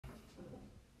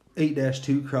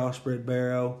8-2 crossbred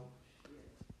barrow.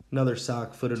 Another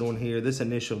sock-footed one here. This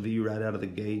initial view right out of the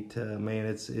gate, man,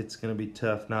 it's going to be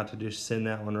tough not to just send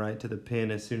that one right to the pin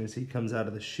as soon as he comes out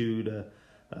of the chute.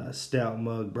 Stout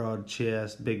mug, broad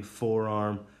chest, big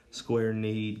forearm, square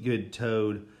kneed, good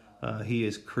toed. He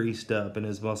is creased up and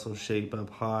his muscles shape up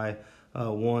high.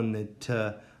 One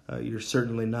that you're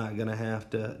certainly not going to have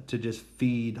to just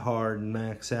feed hard and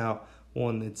max out.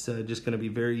 One that's just going to be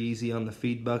very easy on the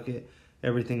feed bucket.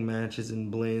 Everything matches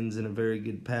and blends in a very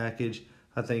good package.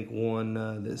 I think one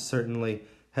that certainly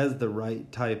has the right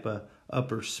type of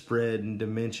upper spread and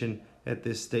dimension at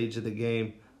this stage of the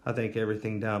game. I think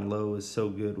everything down low is so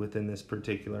good within this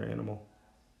particular animal.